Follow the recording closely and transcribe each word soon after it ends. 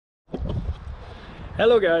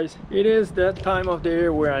Hello guys, it is that time of the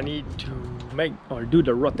year where I need to make or do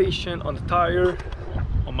the rotation on the tire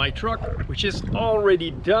on my truck, which is already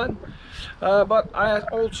done, but I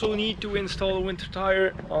also need to install a winter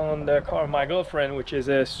tire on the car of my girlfriend, which is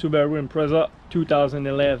a Subaru Impreza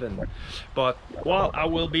 2011. But while I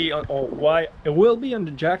will be on, or why it will be on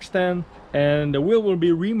the jack stand and the wheel will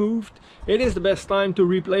be removed, it is the best time to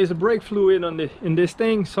replace the brake fluid on in this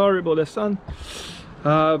thing. Sorry about the sun.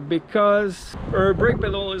 Because her brake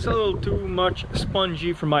pedal is a little too much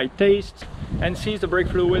spongy for my taste, and since the brake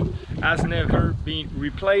fluid has never been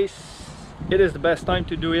replaced, it is the best time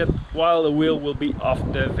to do it while the wheel will be off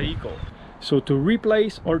the vehicle. So to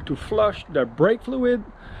replace or to flush the brake fluid,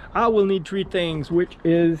 I will need three things, which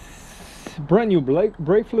is brand new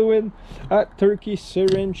brake fluid, a turkey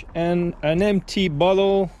syringe, and an empty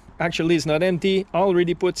bottle. Actually, it's not empty. I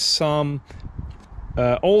already put some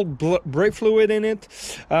old brake fluid in it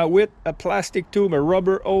with a plastic tube, a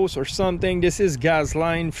rubber hose or something. This is gas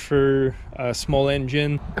line for a small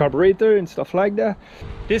engine carburetor and stuff like that.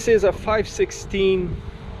 This is a 5/16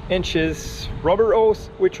 inches rubber hose,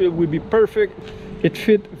 which will be perfect. It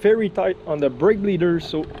fit very tight on the brake bleeder,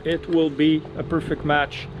 so it will be a perfect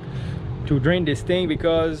match to drain this thing,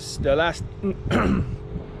 because the last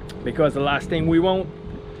thing we want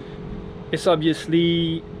is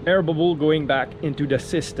obviously air bubble going back into the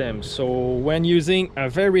system. So when using a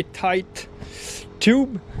very tight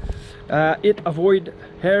tube, it avoid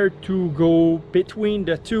air to go between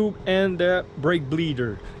the tube and the brake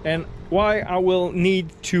bleeder. And why I will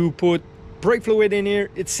need to put brake fluid in here,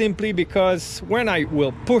 it's simply because when I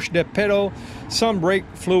will push the pedal, some brake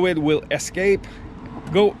fluid will escape,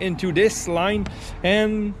 go into this line,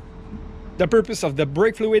 and the purpose of the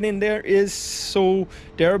brake fluid in there is so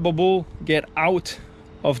the air bubble get out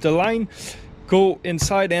of the line, go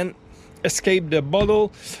inside and escape the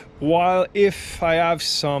bottle, while if I have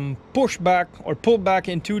some pushback or pull back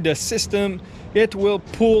into the system, it will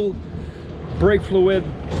pull brake fluid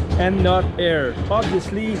and not air.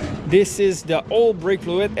 Obviously this is the old brake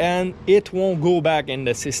fluid and it won't go back in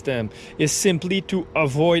the system. It's simply to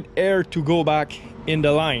avoid air to go back in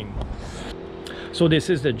the line. So this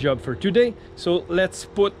is the job for today. So let's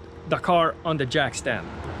put the car on the jack stand.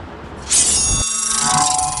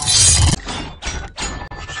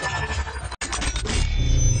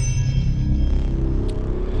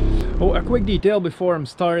 Oh, a quick detail before I'm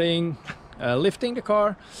starting lifting the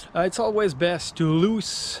car. It's always best to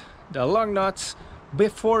loose the lug nuts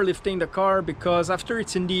before lifting the car, because after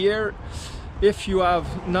it's in the air, if you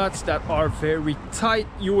have nuts that are very tight,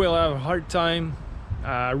 you will have a hard time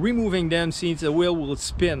removing them, since the wheel will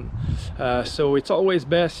spin. So it's always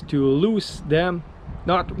best to loose them,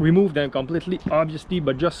 not remove them completely obviously,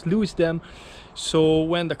 but just loose them, so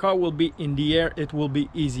when the car will be in the air, it will be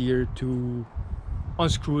easier to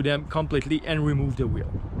unscrew them completely and remove the wheel.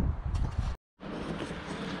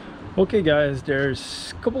 Okay guys,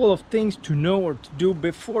 there's a couple of things to know or to do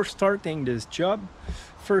before starting this job.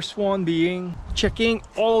 First one being checking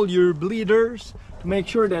all your bleeders to make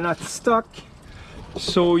sure they're not stuck,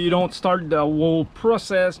 so you don't start the whole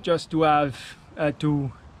process just to have to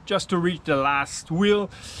reach the last wheel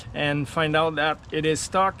and find out that it is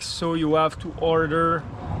stuck, so you have to order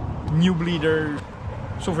new bleeders.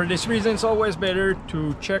 So for this reason, it's always better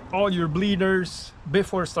to check all your bleeders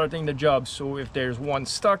before starting the job. So if there's one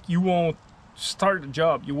stuck, you won't start the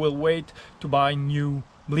job, you will wait to buy new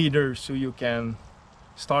bleeders so you can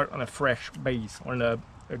start on a fresh base, on a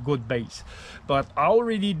good base. But I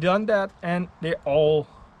already done that and they're all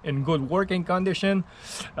in good working condition,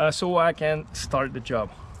 so I can start the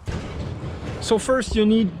job. So first you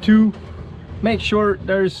need to make sure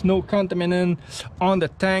there's no contaminant on the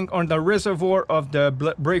tank, on the reservoir of the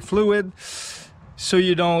brake fluid, so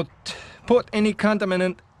you don't put any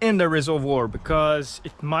contaminant in the reservoir, because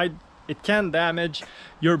it can damage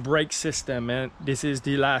your brake system, and this is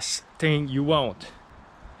the last thing you want.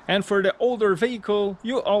 And for the older vehicle,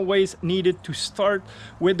 you always needed to start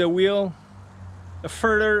with the wheel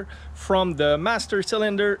further from the master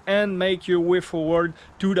cylinder and make your way forward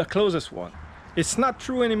to the closest one. It's not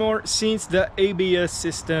true anymore since the ABS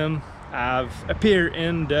system have appeared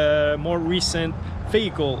in the more recent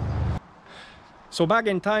vehicle. So back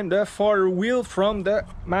in time, the far wheel from the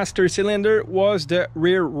master cylinder was the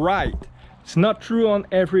rear right. It's not true on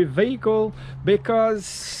every vehicle,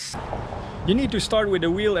 because you need to start with the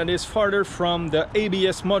wheel that is farther from the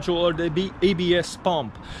ABS module or the ABS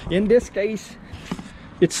pump. In this case,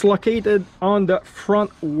 it's located on the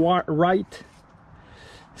front right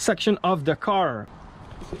section of the car.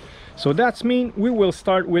 So that's mean we will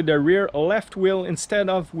start with the rear left wheel instead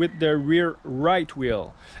of with the rear right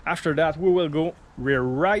wheel. After that we will go rear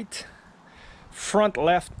right, front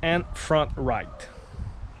left and front right.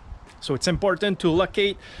 So it's important to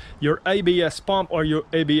locate your ABS pump or your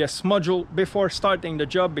ABS module before starting the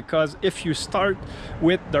job, because if you start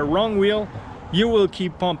with the wrong wheel, you will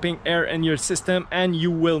keep pumping air in your system and you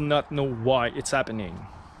will not know why it's happening.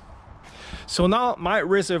 So now my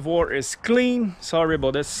reservoir is clean. Sorry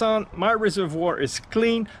about the sun. My reservoir is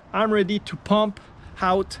clean. I'm ready to pump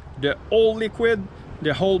out the whole liquid,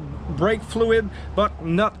 the whole brake fluid, but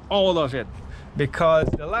not all of it, because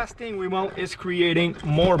the last thing we want is creating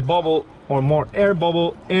more bubble or more air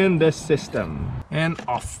bubble in the system. And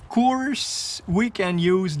of course we can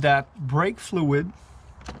use that brake fluid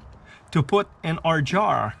to put in our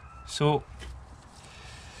jar, so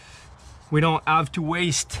we don't have to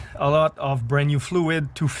waste a lot of brand new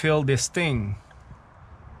fluid to fill this thing.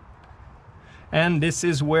 And this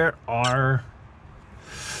is where our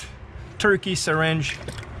turkey syringe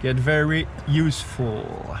get very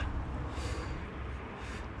useful.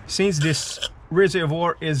 Since this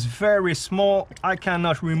reservoir is very small, I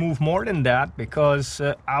cannot remove more than that, because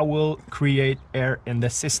I will create air in the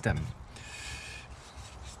system.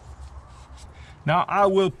 Now I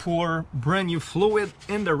will pour brand new fluid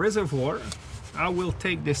in the reservoir. I will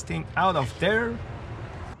take this thing out of there.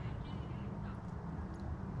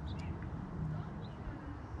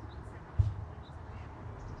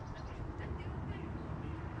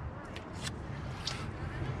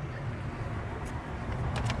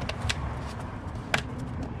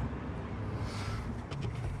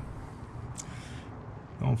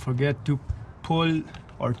 Don't forget to pull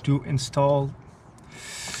or to install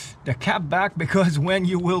the cap back, because when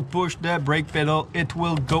you will push the brake pedal, it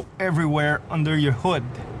will go everywhere under your hood.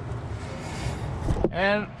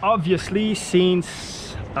 And obviously,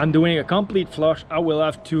 since I'm doing a complete flush, I will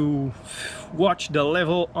have to watch the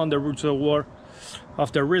level on the reservoir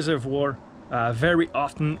very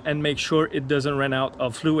often and make sure it doesn't run out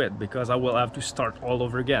of fluid, because I will have to start all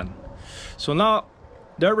over again. So now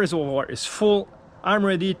the reservoir is full. I'm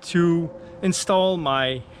ready to install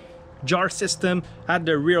my jar system at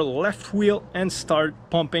the rear left wheel and start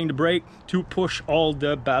pumping the brake to push all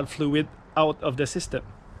the bad fluid out of the system.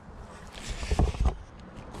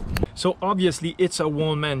 So obviously it's a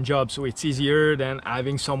one-man job, so it's easier than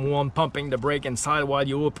having someone pumping the brake inside while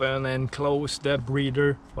you open and close the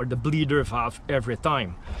breather or the bleeder valve every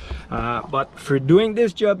time. But for doing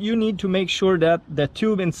this job, you need to make sure that the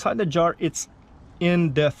tube inside the jar, it's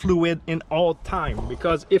in the fluid in all time,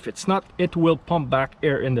 because if it's not, it will pump back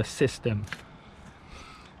air in the system.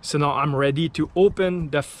 So now I'm ready to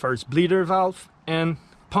open the first bleeder valve and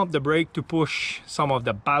pump the brake to push some of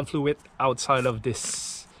the bad fluid outside of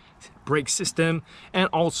this brake system, and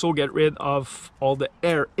also get rid of all the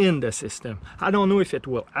air in the system. I don't know if it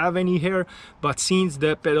will have any air, but since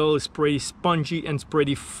the pedal is pretty spongy and it's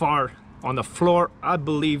pretty far on the floor, I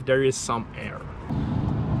believe there is some air.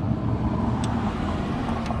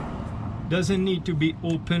 Doesn't need to be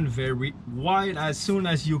open very wide. As soon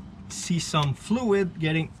as you see some fluid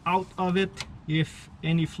getting out of it, if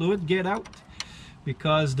any fluid get out,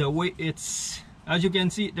 because the way it's, as you can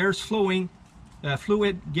see, there's flowing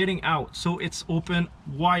fluid getting out, so it's open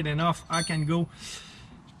wide enough. I can go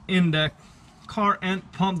in the car and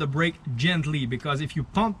pump the brake gently, because if you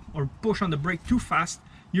pump or push on the brake too fast,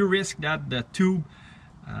 you risk that the tube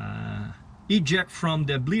eject from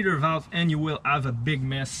the bleeder valve and you will have a big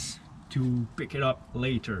mess to pick it up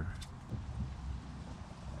later.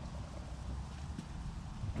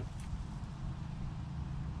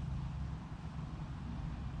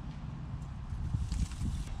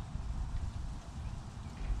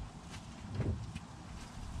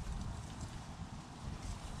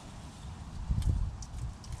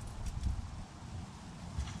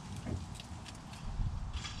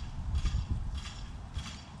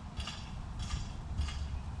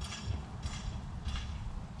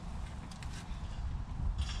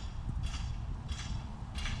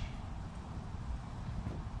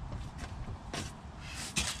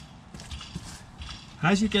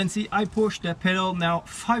 As you can see, I pushed the pedal now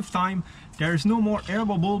 5 times. There's no more air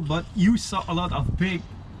bubble, but you saw a lot of big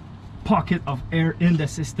pocket of air in the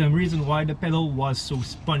system, reason why the pedal was so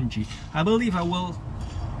spongy. I believe I will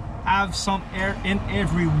have some air in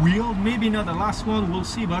every wheel, maybe not the last one, we'll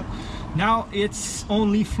see, but now it's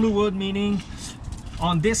only fluid, meaning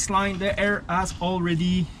on this line the air has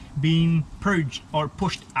already been purged or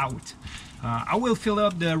pushed out. I will fill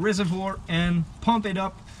up the reservoir and pump it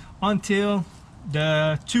up until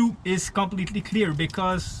the tube is completely clear,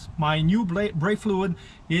 because my new brake fluid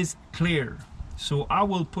is clear. So I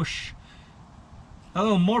will push a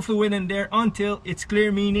little more fluid in there until it's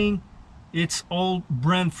clear, meaning it's all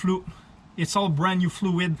brand new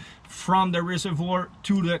fluid from the reservoir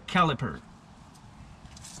to the caliper.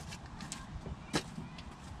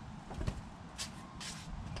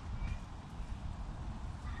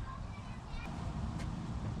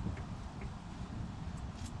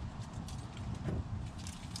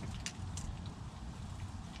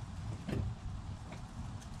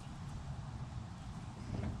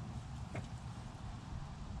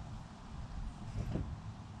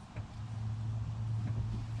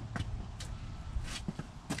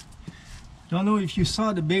 Don't know if you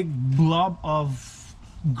saw the big blob of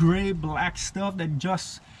gray black stuff that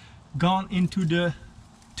just gone into the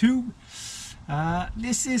tube.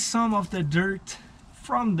 This is some of the dirt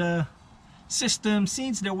from the system.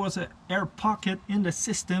 Since there was an air pocket in the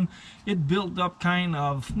system, it built up kind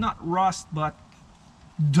of not rust but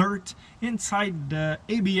dirt inside the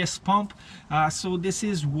ABS pump. So this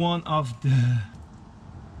is one of the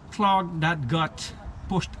clog that got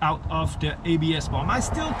pushed out of the ABS pump. I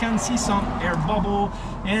still can see some air bubble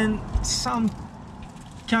and some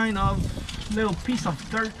kind of little piece of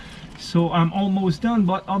dirt, so I'm almost done,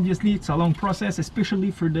 but obviously it's a long process,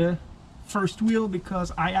 especially for the first wheel,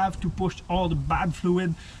 because I have to push all the bad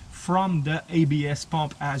fluid from the ABS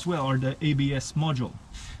pump as well, or the ABS module.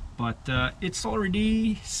 But it's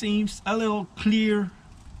already seems a little clear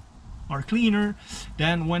or cleaner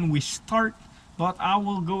than when we start. But I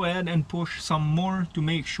will go ahead and push some more to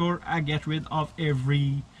make sure I get rid of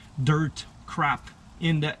every dirt crap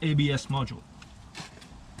in the ABS module.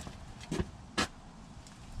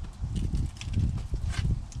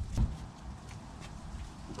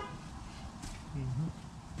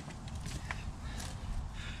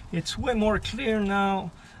 It's way more clear now.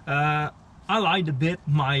 I lied a bit.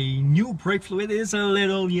 My new brake fluid is a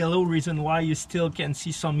little yellow, reason why you still can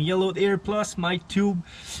see some yellow there. Plus my tube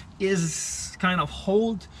is kind of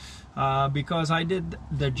old because I did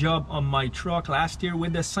the job on my truck last year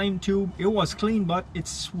with the same tube. It was clean, but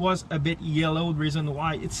it was a bit yellow, reason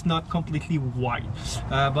why it's not completely white.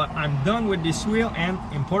 But I'm done with this wheel, and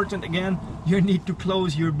important again, you need to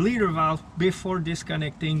close your bleeder valve before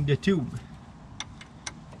disconnecting the tube.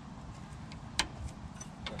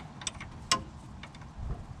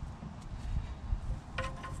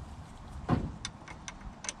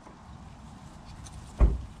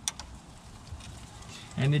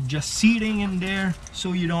 And it's just seating in there,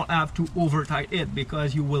 so you don't have to over tight it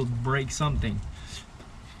because you will break something.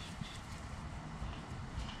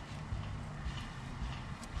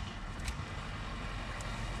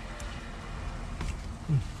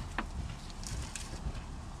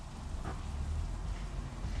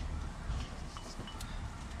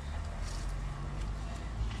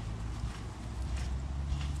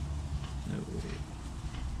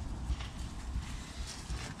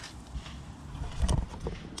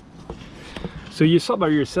 So you saw by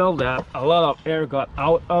yourself that a lot of air got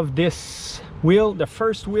out of this wheel, the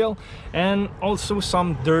first wheel, and also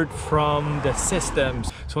some dirt from the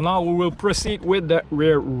systems. So now we will proceed with the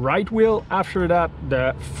rear right wheel, after that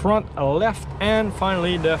the front left, and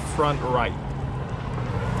finally the front right.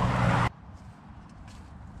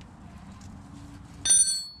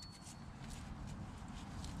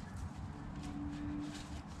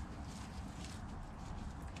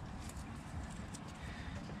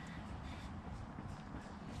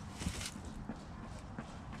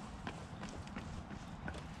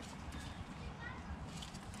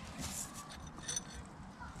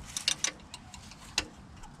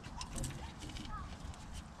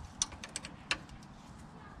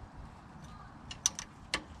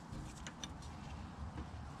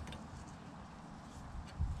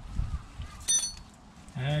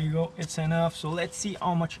 There you go, it's enough. So let's see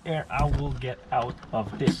how much air I will get out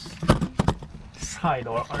of this side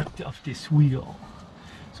or out of this wheel.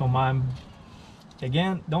 So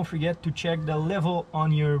again, don't forget to check the level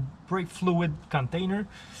on your brake fluid container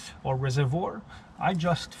or reservoir. I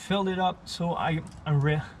just filled it up, so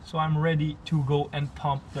I'm ready to go and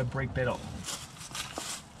pump the brake pedal.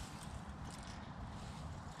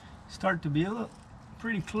 Start to be a little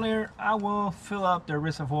pretty clear. I will fill up the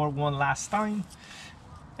reservoir one last time,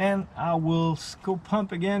 and I will go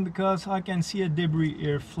pump again because I can see a debris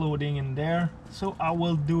here floating in there. So I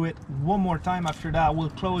will do it one more time. After that I will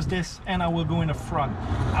close this and I will go in the front.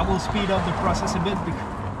 I will speed up the process a bit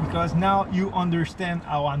because now you understand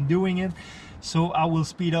how I'm doing it. So I will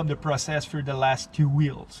speed up the process for the last two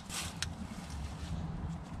wheels.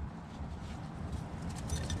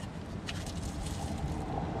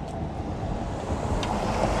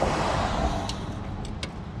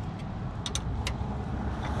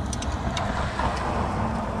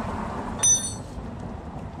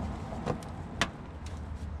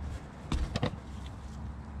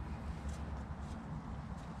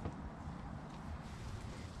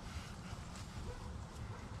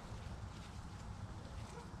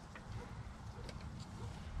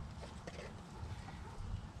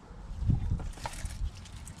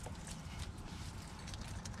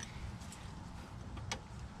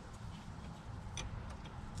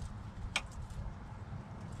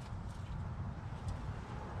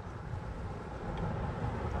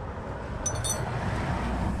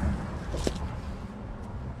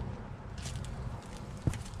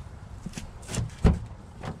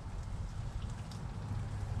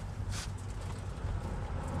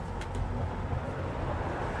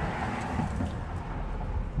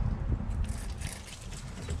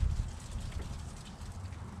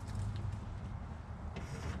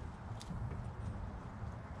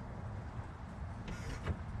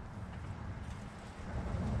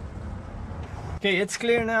 Okay, it's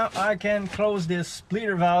clear now. I can close this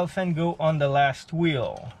bleeder valve and go on the last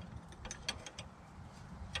wheel.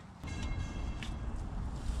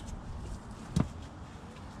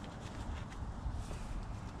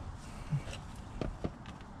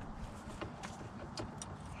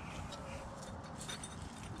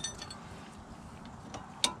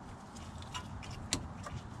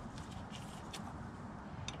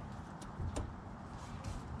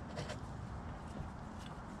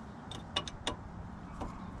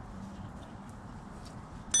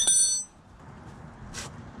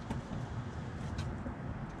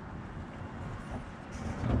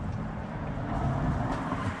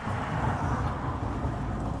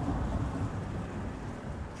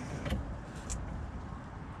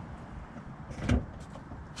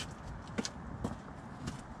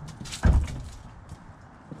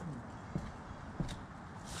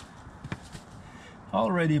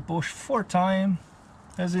 Already pushed 4 times.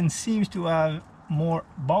 Doesn't seem to have more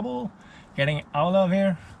bubble getting out of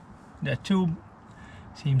here. The tube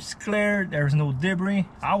seems clear, there's no debris.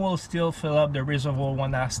 I will still fill up the reservoir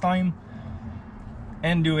one last time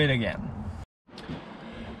and do it again.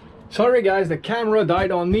 Sorry guys, the camera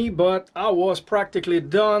died on me, but I was practically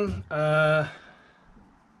done. I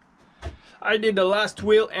did the last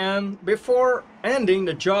wheel, and before ending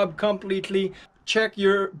the job completely, check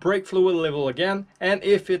your brake fluid level again, and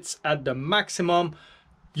if it's at the maximum,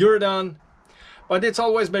 you're done. But it's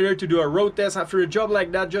always better to do a road test after a job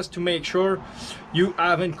like that, just to make sure you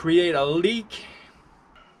haven't created a leak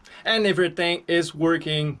and everything is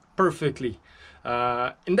working perfectly.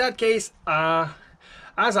 In that case,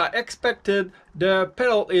 as I expected, the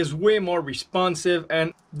pedal is way more responsive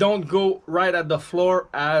and don't go right at the floor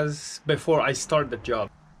as before I start the job.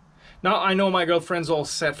 Now I know my girlfriend's all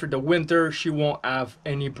set for the winter. She won't have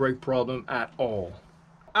any brake problem at all.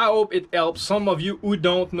 I hope it helps some of you who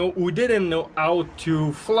didn't know how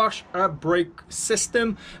to flush a brake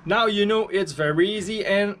system. Now you know it's very easy,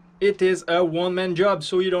 and it is a one-man job,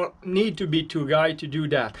 so you don't need to be 2 guys to do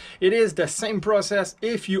that. It is the same process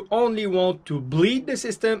if you only want to bleed the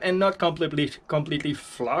system and not completely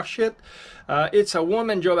flush it. It's a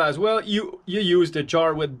one-man job as well. You use the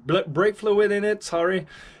jar with brake fluid in it,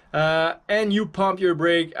 and you pump your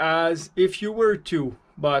brake as if you were to.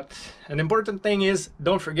 But an important thing is,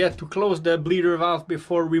 don't forget to close the bleeder valve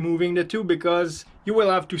before removing the tube, because you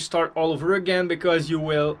will have to start all over again, because you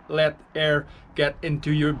will let air get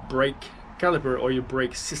into your brake caliper or your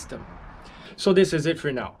brake system. So this is it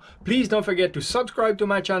for now. Please don't forget to subscribe to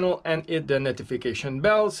my channel and hit the notification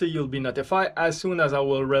bell so you'll be notified as soon as I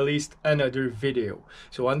will release another video.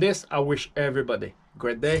 So on this, I wish everybody a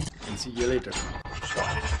great day and see you later.